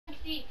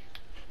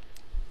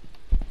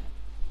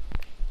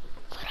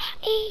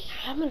ايه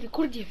عمل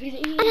ريكورد يا فريدة.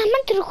 ايه انا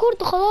عملت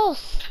ريكورد خلاص.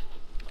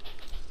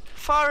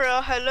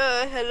 Farah,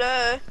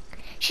 hello.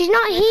 She's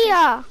not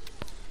here.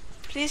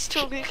 Please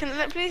talk.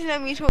 Please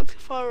let me talk to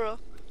Farah.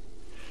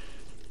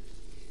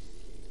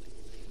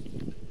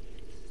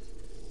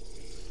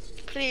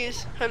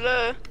 Please,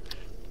 hello.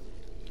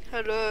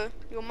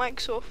 Your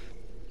mic's off.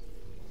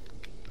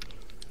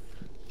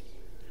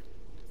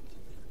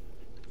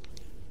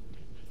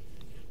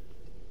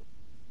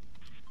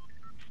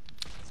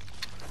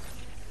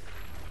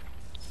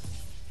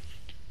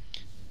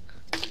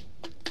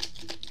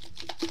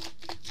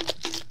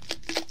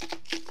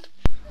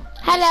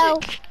 Hello.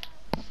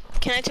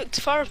 Can I talk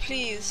to Farah,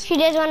 please? She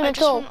doesn't want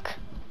to talk.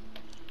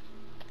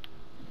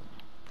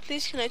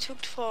 Please, can I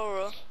talk to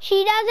Farah?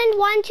 She doesn't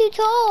want to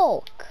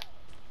talk.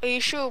 Are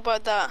you sure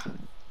about that?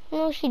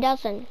 No, she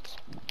doesn't.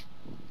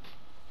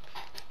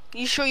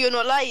 You sure you're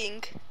not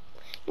lying?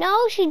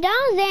 No, she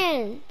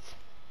doesn't.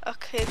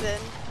 Okay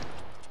then.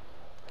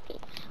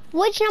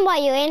 Which number are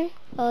you in?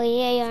 Oh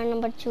yeah, you're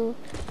number 2.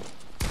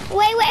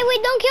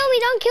 Wait, don't kill me,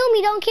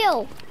 don't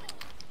kill.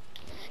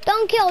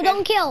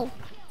 Don't kill.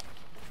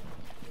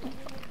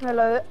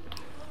 Hello.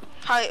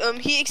 Hi,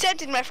 he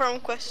accepted my friend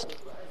request.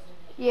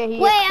 Yeah, he.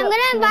 Wait, I'm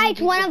gonna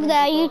invite one of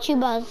the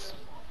YouTubers.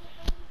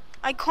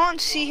 I can't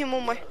see him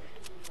on my...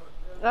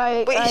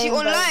 Wait, is he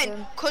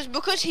online?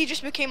 Because he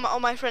just became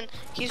my friend.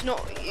 He's not...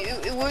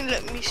 It won't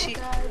let me see,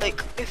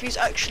 like, if he's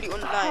actually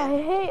online.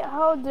 I hate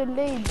how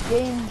delayed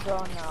games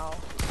are now.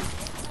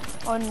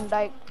 On,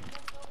 like...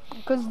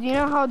 Because you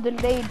know how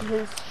delayed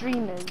his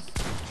stream is?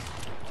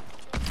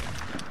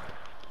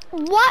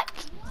 What?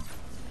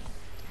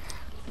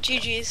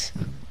 GG's.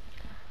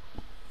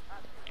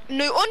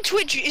 No, on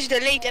Twitch is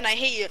delayed and I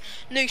hate it.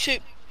 No, so...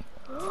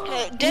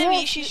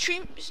 Demi, she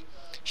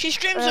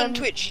streams on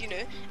Twitch, you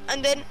know,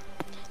 and then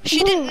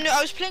she didn't know.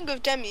 I was playing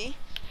with Demi,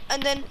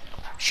 and then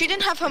she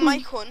didn't have her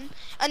mic on,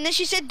 and then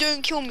she said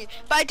don't kill me,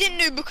 but I didn't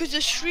know because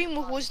the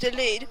stream was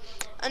delayed,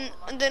 and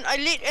then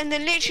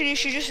literally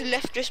she just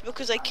left just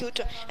because I killed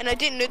her, and I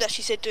didn't know that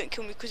she said don't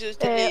kill me because it was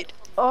delayed.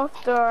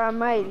 After I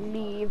might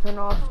leave and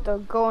after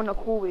go on a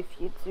call with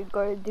you to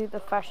go do the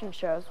fashion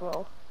show as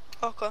well.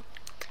 Okay.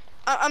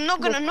 I'm not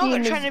gonna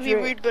trying to be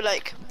rude, but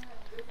like,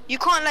 you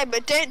can't lie.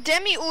 But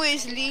Demi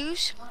always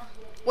leaves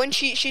when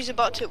she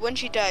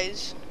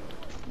dies.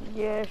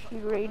 Yeah, she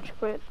rage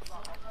quits.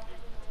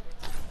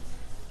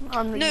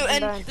 No,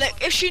 and like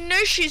if she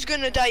knows she's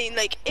gonna die,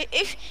 like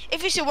if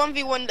it's a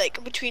 1v1,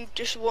 like between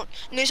just one,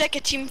 no, it's like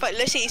a team fight.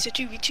 Let's say it's a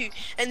 2v2,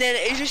 and then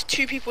it's just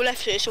 2 people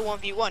left, so it's a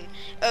 1v1.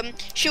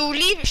 She'll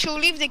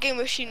leave the game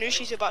if she knows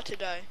she's about to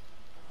die.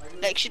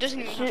 Like she doesn't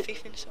even have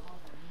faith in herself.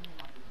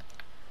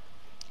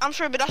 I'm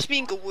sorry, but that's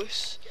being a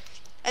wuss.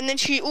 And then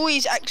she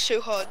always acts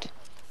so hard.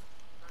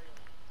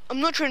 I'm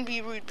not trying to be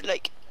rude, but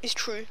like, it's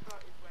true.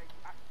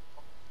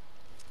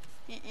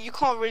 You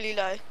can't really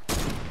lie.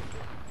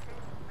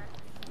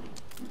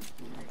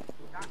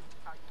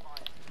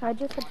 I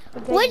just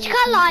Which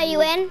color are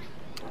you in?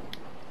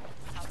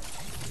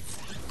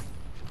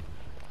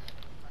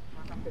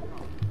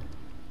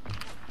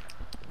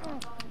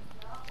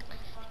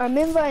 I'm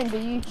inviting the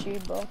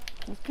YouTuber.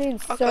 He's playing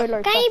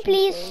solo. Can you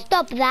please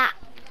stop that?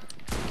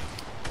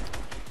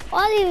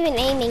 What are you even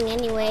aiming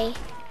anyway?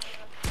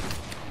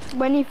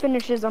 When he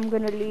finishes, I'm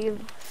gonna leave.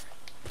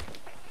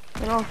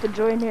 And I'll have to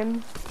join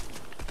him.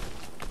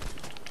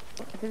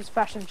 His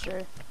fashion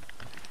show.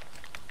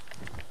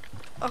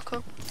 Okay.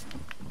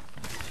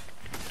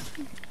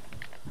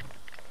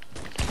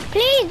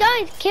 Please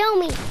don't kill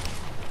me.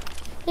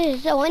 This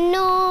is so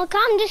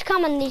annoying. Just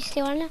come on this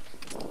one.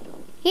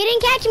 You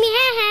didn't catch me,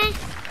 haha.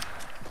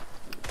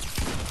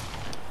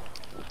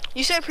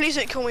 You said please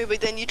don't kill me,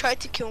 but then you tried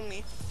to kill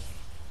me.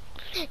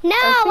 No,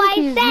 I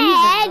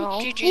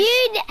said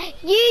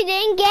you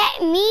didn't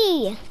get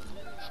me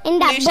in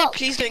that you box. said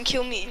please don't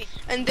kill me,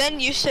 and then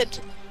you said,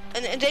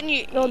 and then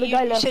you. No, the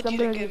guy left. Said I'm you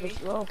gonna didn't leave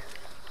get as well.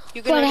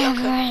 You're gonna leave.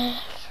 Okay.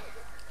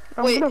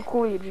 I'm gonna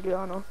call you,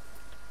 Juliana.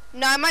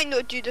 No, I might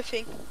not do the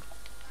thing.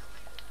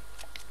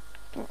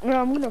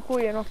 No, I'm gonna call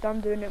you, and after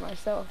I'm doing it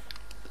myself.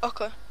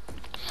 Okay.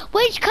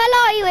 Which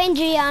color are you in,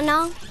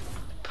 Juliana?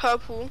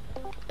 Purple.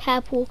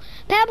 Purple.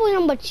 Purple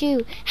number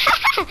 2.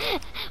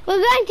 We're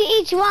going to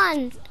each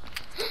one.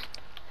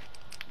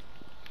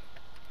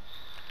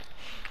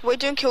 Wait,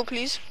 don't kill,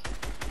 please.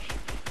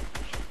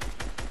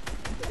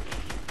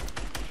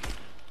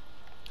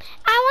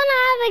 I wanna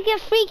have like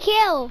a free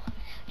kill.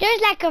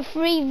 There's like a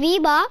free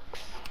V-Box.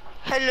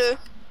 Hello,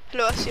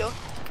 Asio.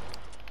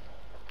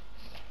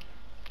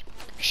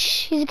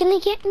 Shh, he's gonna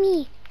get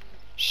me.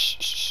 Shh,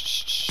 shh,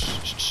 shh,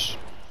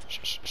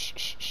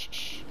 shh,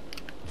 shh.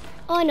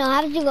 Oh no,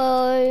 I have to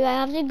go. I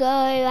have to go.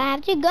 I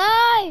have to go.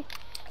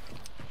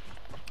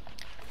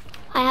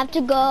 I have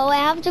to go. I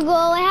have to go.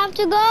 I have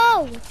to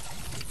go.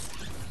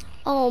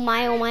 Oh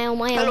my, oh my, oh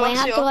my, oh my. I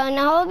have to go in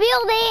our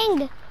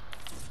building.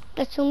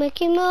 Let's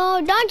make him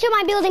move. Don't shoot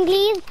my building,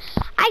 please.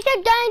 I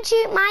said don't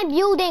shoot my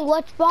building.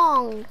 What's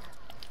wrong?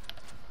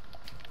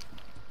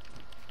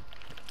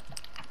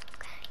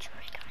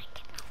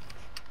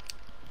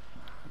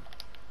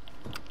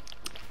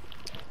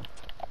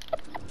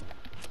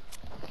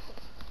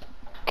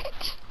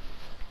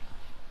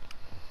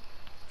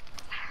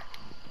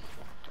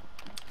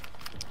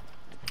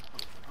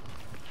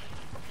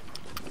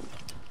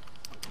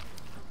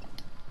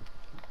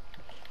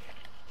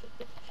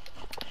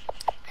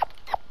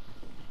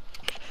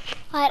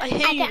 I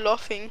hear you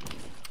laughing.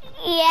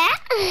 Yeah.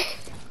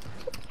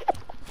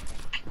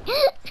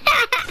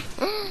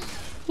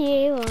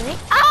 You right?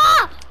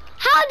 Oh!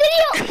 How did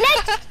you?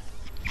 Let's.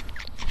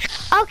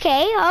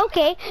 Okay.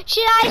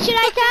 Should I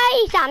tell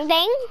you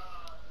something?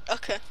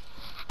 Okay.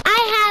 I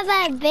have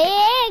a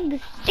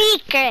big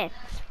secret.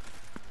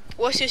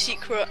 What's your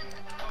secret?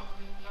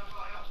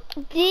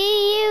 Do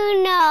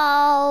you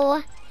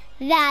know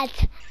that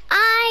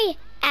I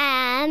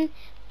am...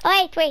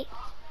 Wait.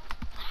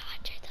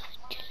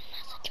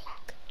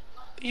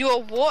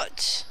 You're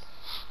what?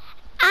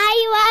 I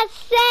was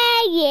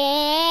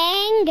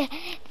saying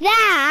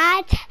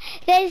that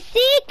the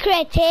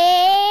secret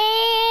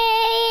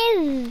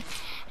is...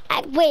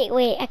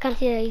 Wait, I can't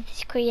see the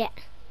secret yet.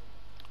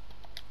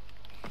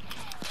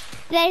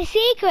 The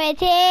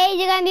secret is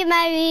you're gonna be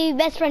my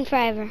best friend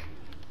forever.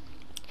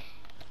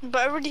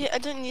 But I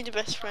don't need a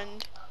best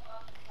friend.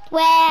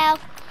 Well,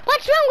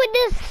 what's wrong with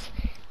this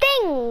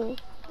thing?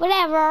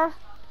 Whatever.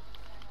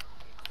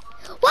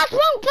 What's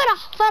wrong?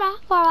 Farah.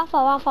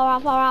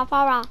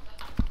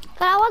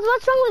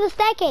 What's wrong with the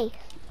staircase?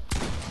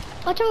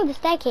 What's wrong with the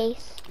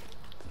staircase?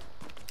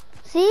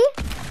 See?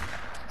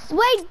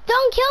 Wait,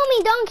 don't kill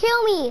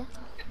me.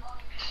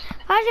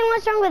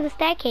 What's wrong with the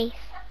staircase?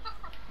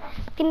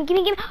 Give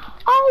me.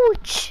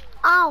 Ouch!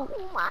 Oh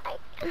my.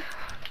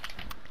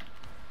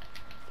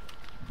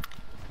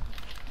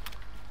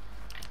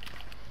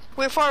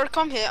 Wait, Farah,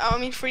 come here. I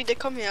mean, Frida,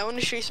 come here. I want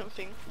to show you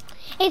something.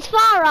 It's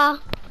Farah.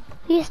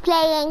 He's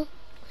playing.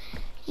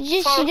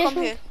 Farah, come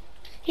here.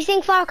 He's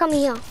saying Farah, come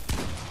here.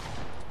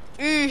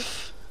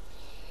 Oof.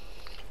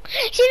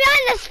 She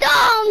ran the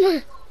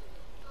storm.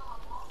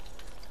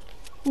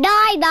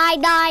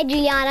 Die,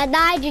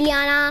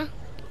 Juliana.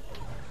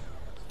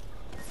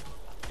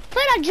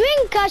 Farah,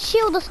 drink a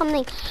shield or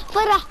something.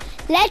 Farah,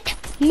 let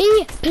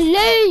me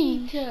play.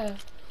 Yeah.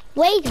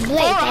 Wait, Blake.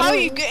 Farah, how are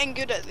you getting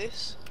good at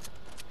this?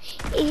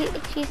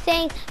 She's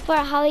saying,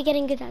 Farah, how are you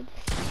getting good at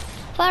this?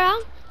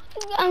 Farah,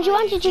 you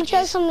wanted to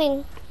tell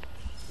something.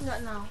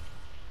 Not now.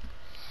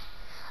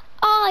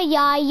 Oh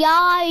yeah,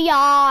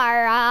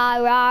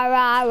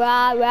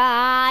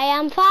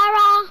 I'm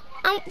Farah.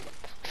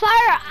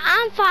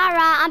 I'm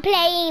Farah. I'm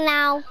playing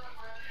now.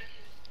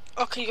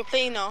 Okay, you're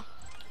playing now.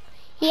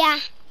 Yeah.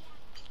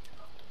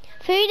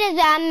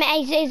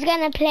 Frida's is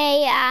gonna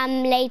play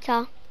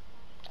later.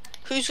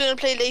 Who's gonna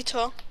play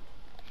later?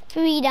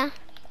 Frida.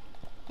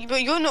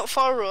 But you're not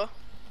Farah.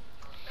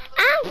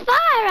 I'm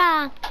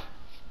Farah.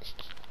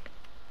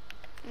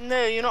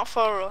 No, you're not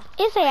Farah.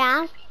 Yes, I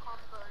am.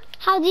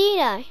 How do you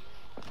know?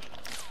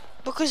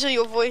 Because of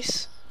your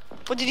voice.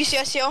 What did you say,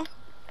 SEO?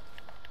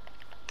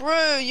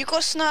 Bro, you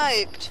got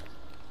sniped.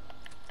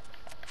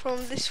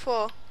 From this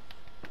far.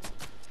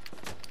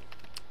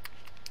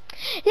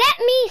 Let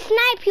me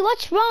snipe you.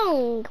 What's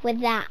wrong with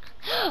that?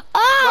 Why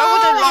Oh,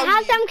 would I allow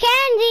have you? some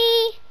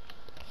candy.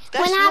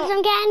 That's Wanna have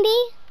some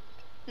candy?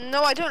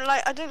 No, I don't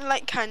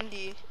like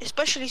candy,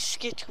 especially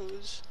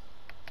Skittles.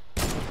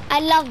 I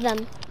love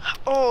them.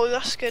 Oh,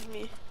 that scared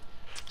me.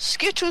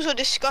 Skittles are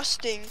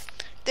disgusting.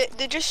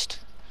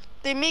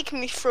 They make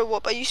me throw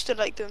up. I used to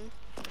like them.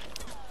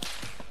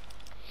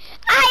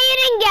 Ah, you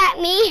didn't get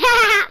me.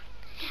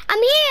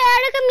 I'm here.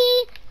 Look at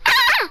me.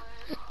 Ah!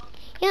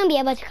 You won't be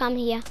able to come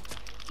here.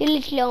 You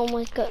literally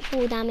almost got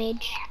full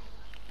damage.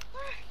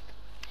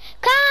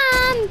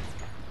 Come.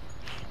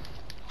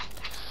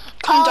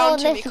 Come down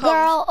to me,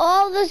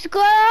 come. This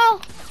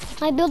girl.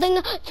 My building.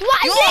 What?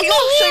 Let me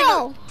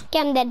heal. Okay,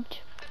 I'm dead.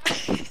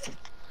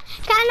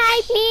 Can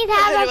I please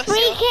have a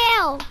free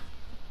kill?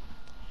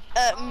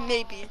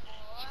 Maybe.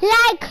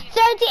 Like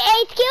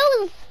 38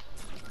 kills?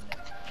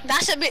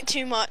 That's a bit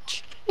too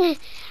much.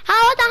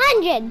 How about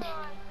 100?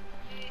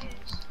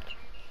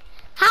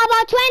 How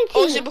about 20?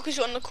 Oh, is it because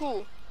you're on the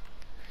call?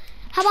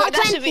 How about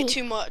that's 20? A bit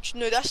too much.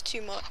 No, that's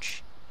too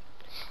much.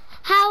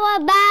 How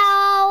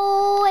about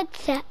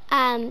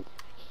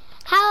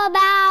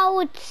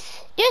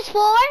just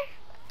 4?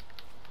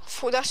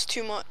 4, that's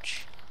too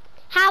much.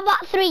 How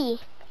about 3?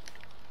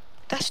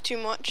 That's too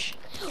much.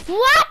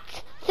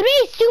 What? 3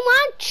 is too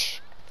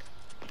much?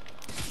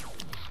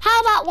 How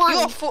about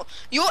 1?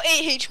 You're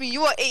 8 HP.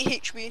 You are 8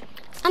 HP.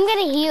 I'm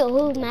gonna heal.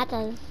 Who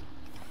matters?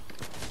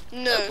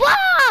 No.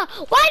 Wow!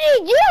 Why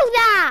did you do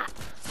that?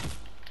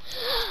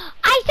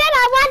 I said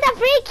I want a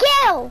free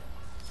kill.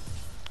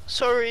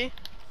 Sorry.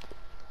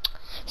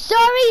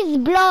 Sorry's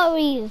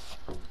blurries.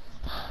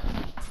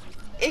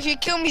 If you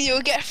kill me,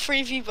 you'll get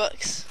 3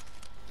 V-Bucks.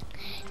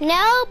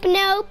 Nope.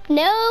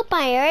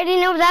 I already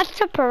know that's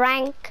a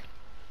prank.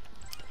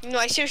 No,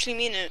 I seriously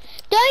mean it.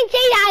 Don't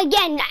say that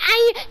again.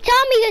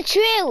 Tell me the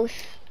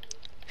truth.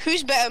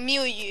 Who's better, me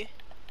or you?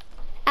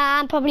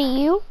 Probably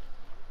you.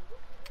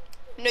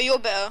 No, you're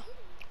better.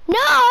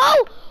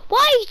 No!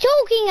 What are you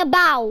talking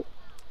about?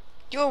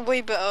 You're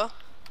way better.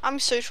 I'm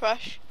so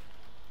trash.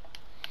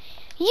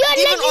 You're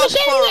literally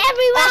killing me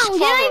every round.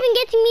 You're not even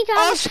getting me to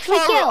have a free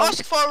kill.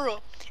 Ask Farah.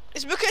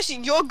 It's because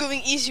you're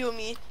going easy on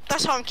me.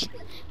 That's how I'm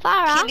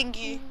Farah, killing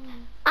you.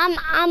 am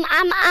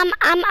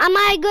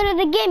I good at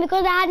the game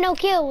because I had no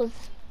kills?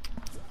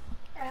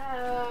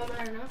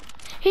 I don't know.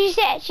 She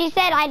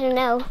said, I don't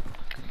know.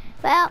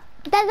 Well,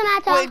 it doesn't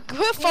matter. Wait,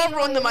 put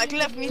Farah on the mic.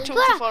 Let me talk to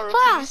Farah,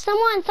 Farah, please.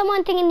 someone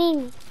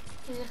thinking.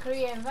 Is it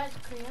Korea? Invite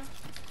Korea.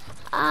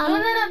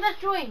 No, that's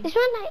join. This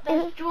one,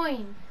 That's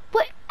join.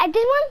 what, at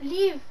this one?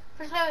 Leave.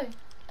 First level.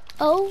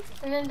 Oh.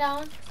 And then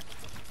down.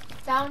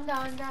 Down.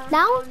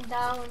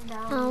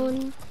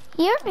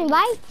 Here,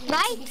 invite.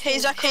 Hey,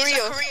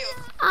 Zachariah.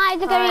 Hi,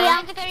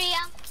 Zachariah.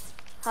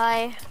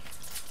 Hi.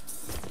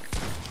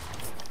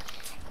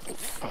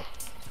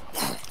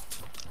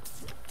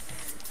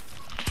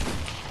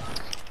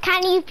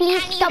 Can you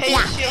please stop Hey,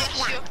 that?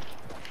 Sio.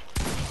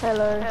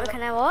 Hello.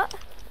 Can I what?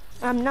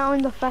 I'm now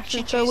in the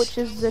fashion show, which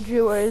is the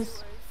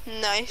jewelers.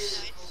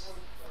 Nice.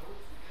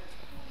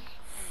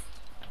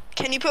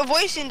 Can you put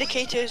voice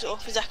indicators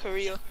off,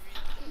 Zachariah?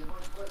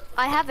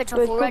 I have it off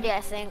already, I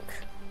think.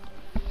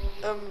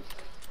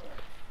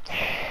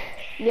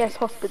 Yes,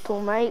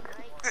 hospital, mate.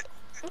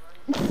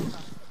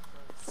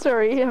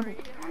 Sorry,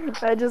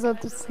 I just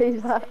had to say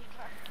that.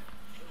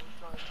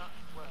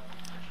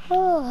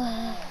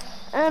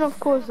 And of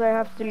course I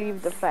have to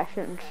leave the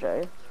fashion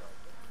show.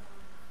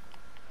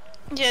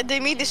 Yeah, they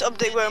made this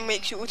update where it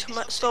makes you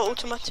start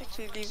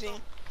automatically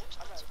leaving.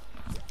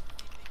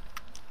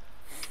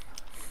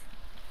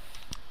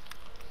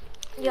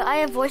 Yeah, I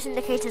have voice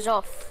indicators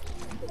off.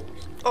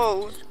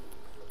 Oh.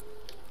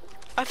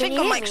 I think you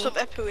I hear might me? stop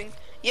echoing.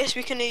 Yes,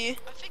 we can hear you.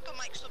 I think I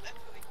might stop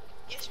echoing.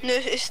 Yes, no,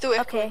 it's still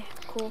echoing. Okay,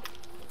 cool.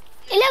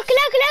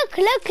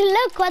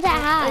 Look what I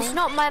have. It's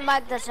not my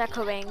mic that's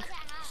echoing.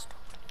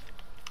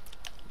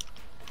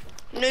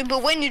 No,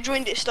 but when you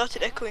joined it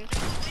started echoing.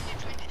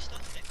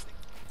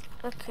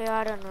 Okay,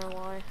 I don't know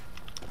why.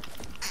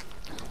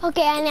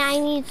 Okay, and I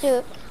need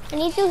to heal.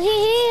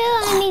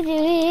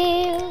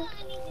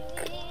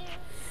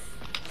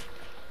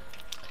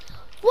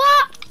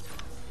 What?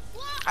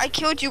 I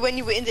killed you when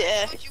you were in the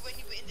air.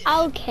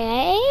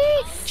 Okay.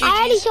 I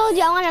already told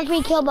you I want a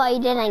free kill, but you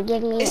didn't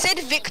give me It it. said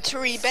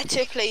victory,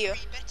 better player.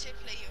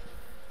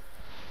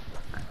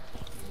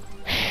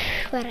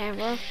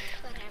 Whatever.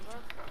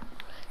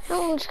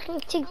 I'm just gonna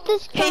take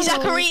this. Hey down.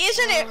 Zachary,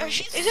 isn't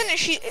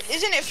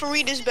it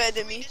Farida's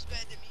better than me?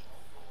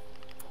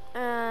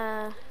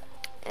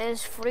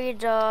 Is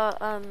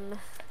Frida,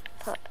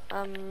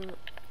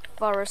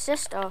 for her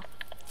sister?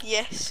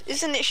 Yes,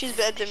 isn't it? She's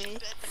better than me.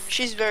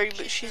 She's very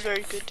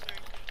good.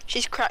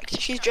 She's cracked.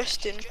 She's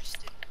Justin.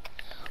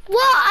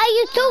 What are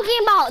you talking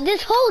about?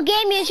 This whole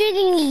game is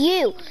shooting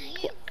you.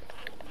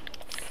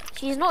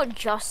 She's not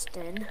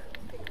Justin.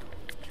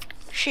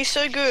 She's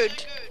so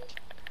good.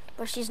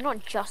 But she's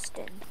not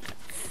Justin.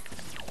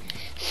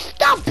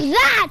 Stop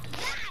that!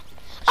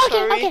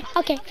 Sorry.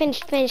 Okay.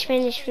 Finish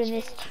with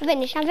this.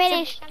 I'm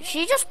finished.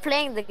 She's just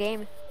playing the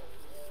game.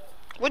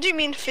 What do you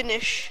mean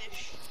finish?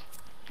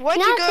 Why'd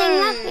you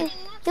go? Nothing.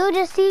 You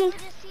just see.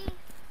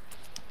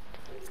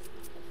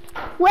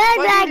 Where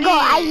did I Why'd you go?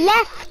 I leave?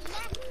 left.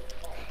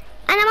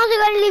 And I'm also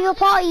going to leave a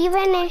party. You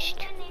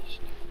finished.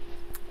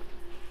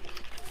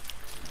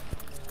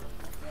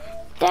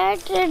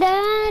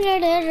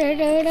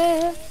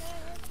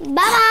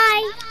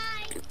 Bye-bye.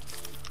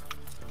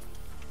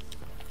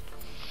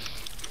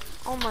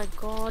 Oh my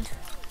god.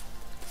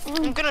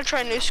 I'm gonna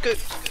try no scope.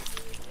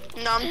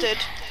 No, I'm dead.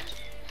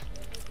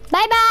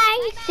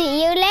 Bye-bye.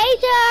 See you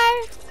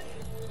later.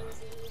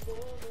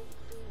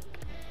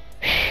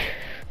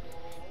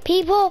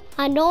 People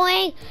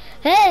annoying.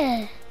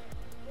 Ugh.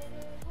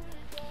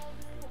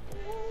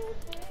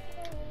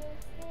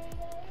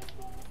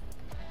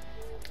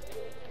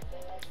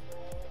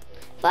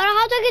 Farah,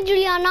 how do I get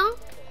Juliana?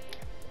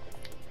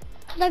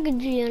 How do I get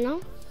Juliana?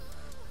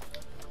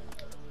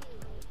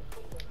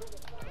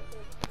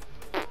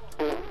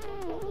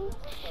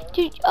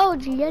 Oh,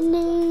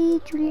 Juliana.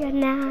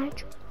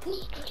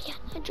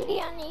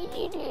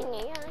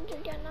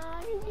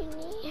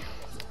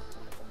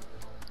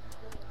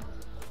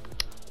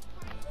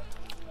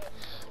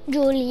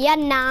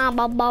 Juliana,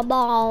 ba ba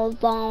ba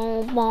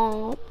ba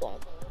ba.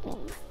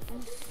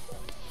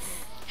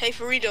 Hey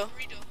Farida.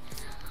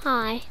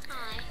 Hi.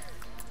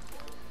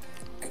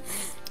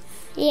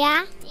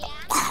 Yeah?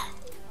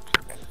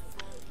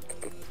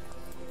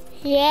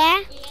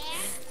 Yeah?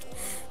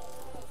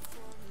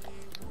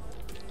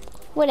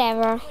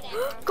 Whatever.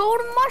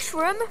 Golden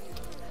mushroom?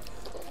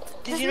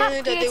 Did This you know map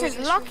that they were creator's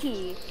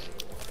lucky.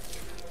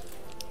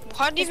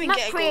 How did you This even map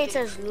get a golden?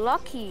 creator's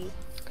lucky.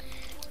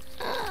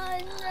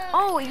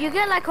 Oh, you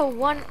get like a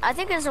one. I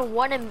think it's a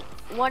one in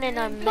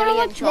a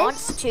million what's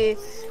chance to.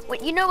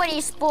 You know when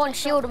you spawn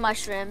shield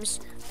mushrooms?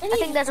 I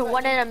think there's a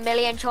 1 in a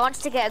million chance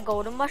to get a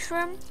golden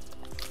mushroom.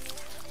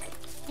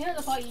 You know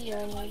the party either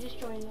anyway, just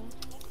join them.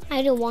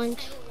 I don't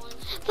want.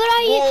 But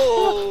are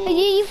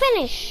you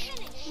finish?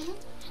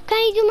 Can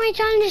you do my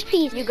challenges,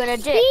 please? You're gonna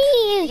dip.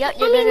 Please. Yep,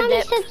 you're Mommy, gonna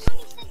Mommy dip. said.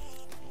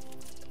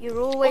 You're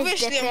always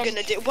Obviously dipping. I'm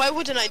gonna dip. Why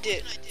wouldn't I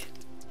dip?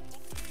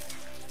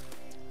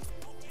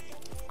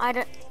 I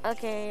don't.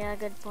 Okay, yeah,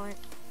 good point.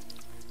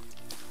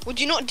 Would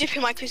you not dip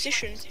in my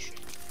position?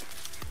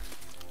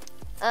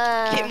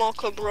 Hit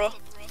marker, bro.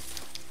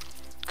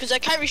 Because I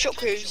carry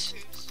shockwaves.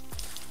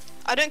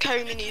 I don't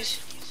carry minis.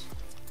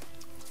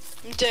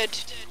 I'm dead.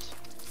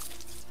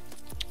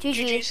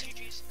 GG's.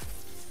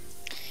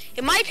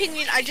 In my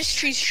opinion, I just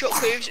choose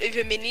shockwaves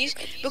over minis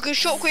because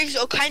shockwaves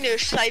are kind of a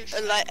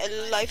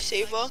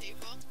lifesaver.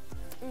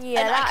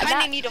 Yeah, and I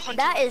kind of need a hunting.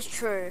 That is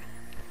true.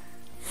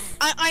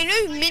 I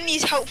know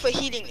minis help for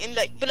healing and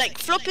but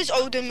floppers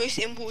are the most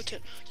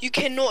important. You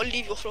cannot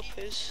leave your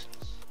floppers.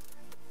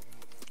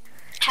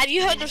 Have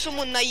you heard of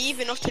someone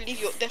naive enough to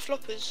leave their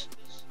floppers?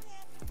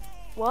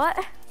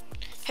 What?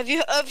 Have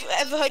you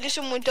ever heard of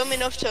someone dumb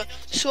enough to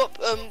swap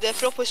their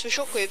floppers for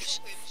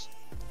shockwaves?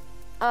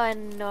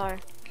 No.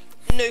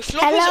 No,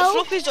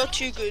 floppers are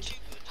too good.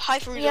 Hi,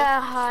 Farida. Yeah,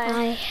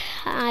 hi.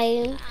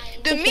 Hi.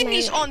 The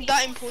minis aren't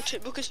that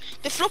important because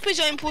the floppers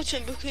are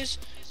important because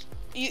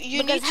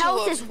you because need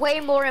health to. is way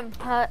more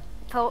important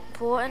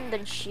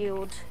than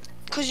shield.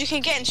 Because you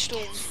can get in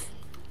storm.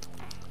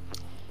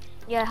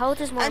 Yeah, health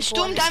is more and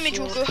important. And storm damage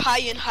will go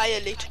higher and higher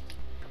later.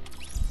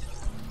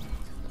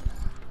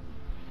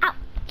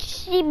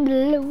 Ouchie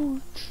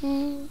blue.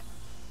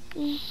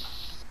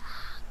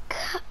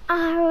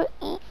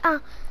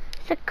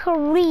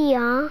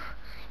 Korea.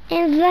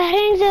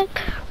 Inviting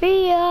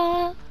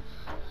Zachariah.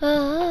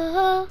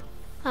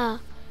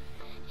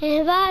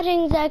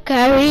 Inviting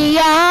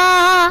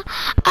Zachariah.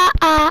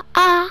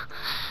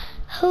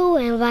 Who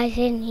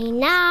invited me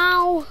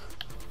now?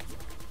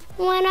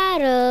 When I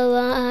don't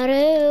want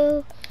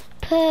to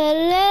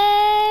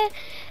play.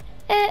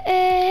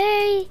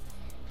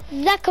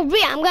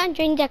 Zachariah, I'm gonna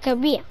join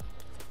Zachariah.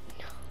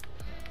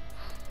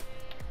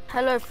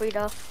 Hello,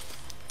 Frida.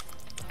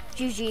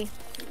 GG.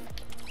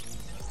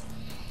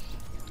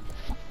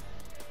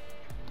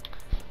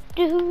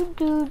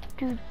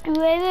 Because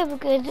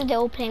they're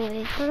all playing with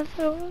each other.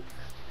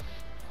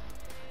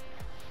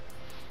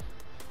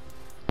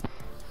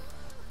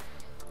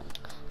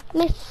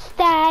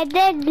 Mr.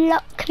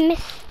 Deadlock,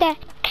 Mr.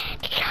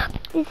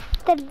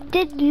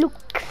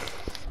 Deadlocks.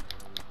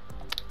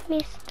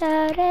 Mr.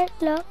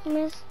 Deadlock,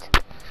 Mr.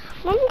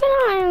 I'm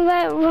gonna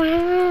invite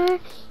Ryan.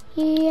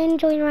 You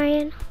enjoy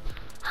Ryan.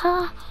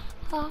 Ha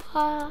ha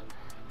ha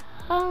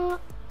ha.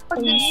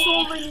 There's so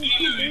many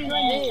people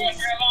doing this.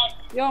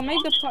 Yo,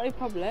 make the party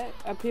public.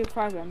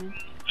 Private, I mean.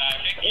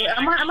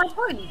 Am I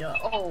party leader?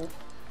 Oh.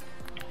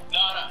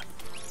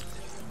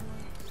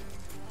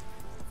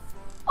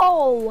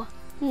 Oh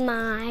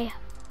my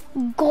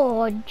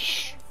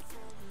gosh.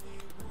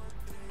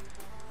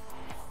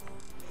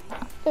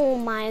 Oh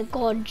my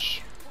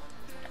gosh.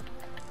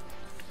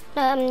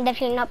 No, I'm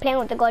definitely not playing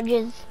with the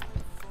gorges.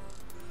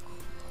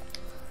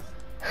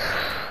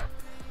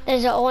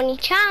 There's the only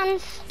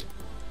chance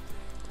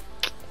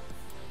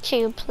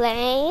to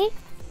play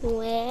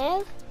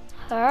with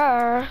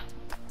her.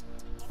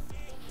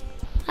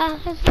 And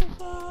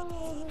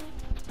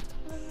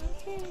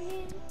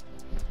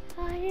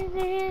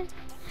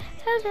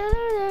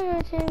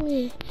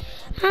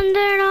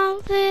they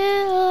don't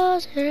feel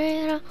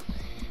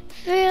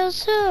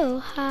so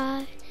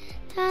high.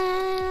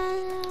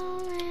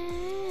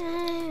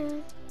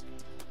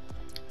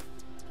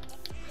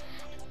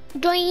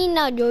 Join.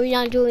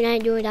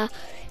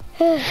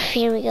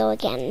 Here we go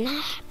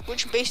again.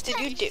 Which base did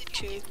you dip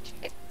to?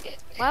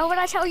 Why would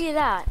I tell you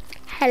that?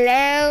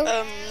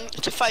 Hello.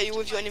 To fight you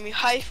with your enemy.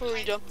 Hi,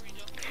 Farida.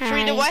 Hi.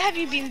 Farida, why have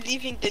you been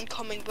leaving then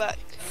coming back?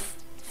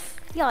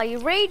 Yeah, you're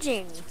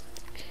raging.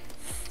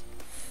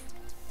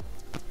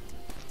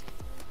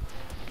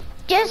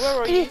 Just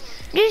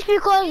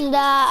because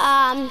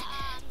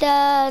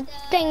the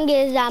thing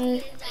is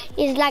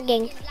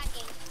lagging.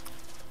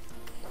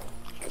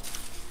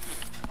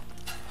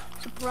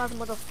 Surprise,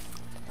 mother.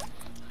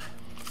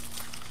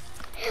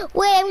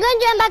 Wait, I'm going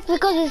to jump back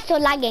because it's still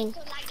lagging.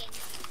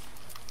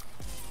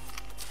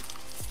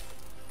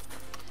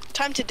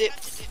 Time to dip.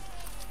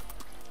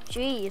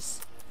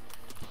 Jeez.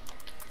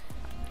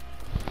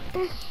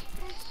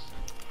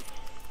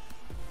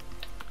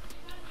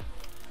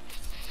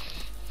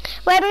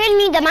 Wait, I'm gonna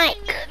need the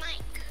mic.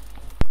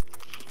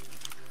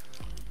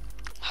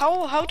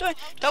 How do I?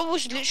 That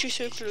was literally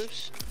so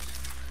close.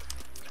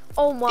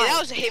 Oh my. Yeah, that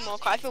was a hit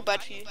marker. I feel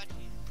bad for you.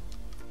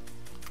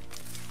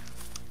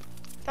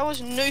 That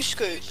was no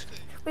scope.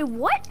 Wait,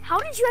 what? How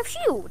did you have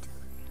shield?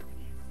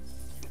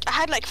 I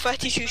had like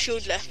 32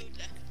 shield left.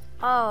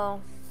 Oh.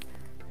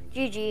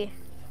 GG.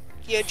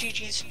 Yeah,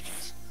 GG's.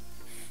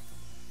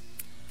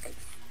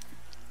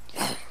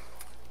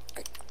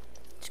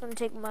 Just gonna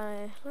take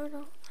my. Oh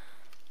no.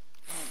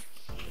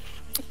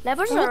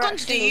 Levers What are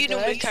guns do actually you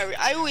normally good. carry?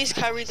 I always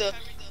carry the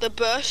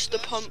burst, the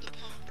pump,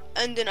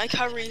 and then I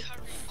carry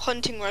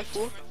hunting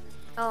rifle.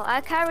 Oh,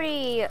 I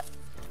carry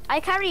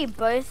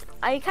both.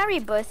 I carry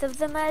both of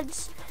the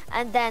meds,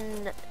 and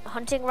then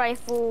hunting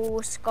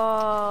rifle,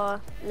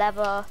 scar,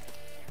 lever.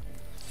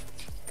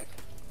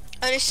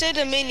 And instead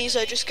of minis,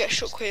 I just get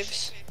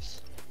shockwaves.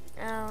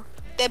 Oh.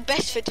 They're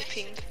best for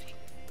dipping.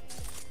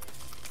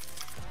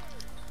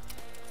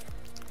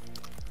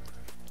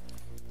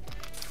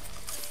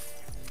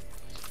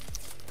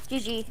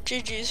 GG.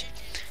 GG's.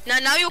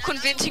 Now you're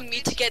convincing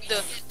me to get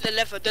the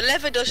lever. The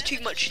lever does too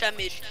much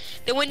damage.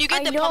 Then when you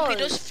get the pump, it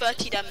does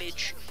 30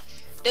 damage.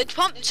 The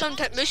pump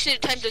sometimes, most of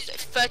the time, does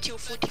 30 or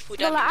 44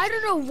 damage. Well, I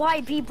don't know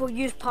why people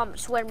use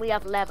pumps when we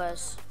have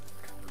levers.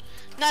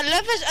 Now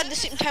levers at the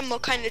same time are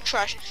kind of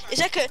trash.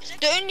 It's like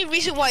the only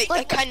reason why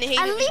I kind of hate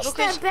them is because...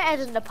 At least they're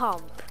better than the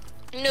pump.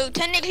 No,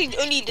 technically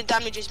only the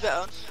damage is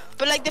better.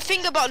 But like the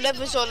thing about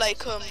levers are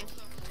like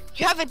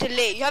you have a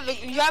delay.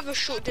 You have a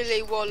short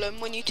delay while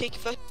when you take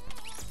your first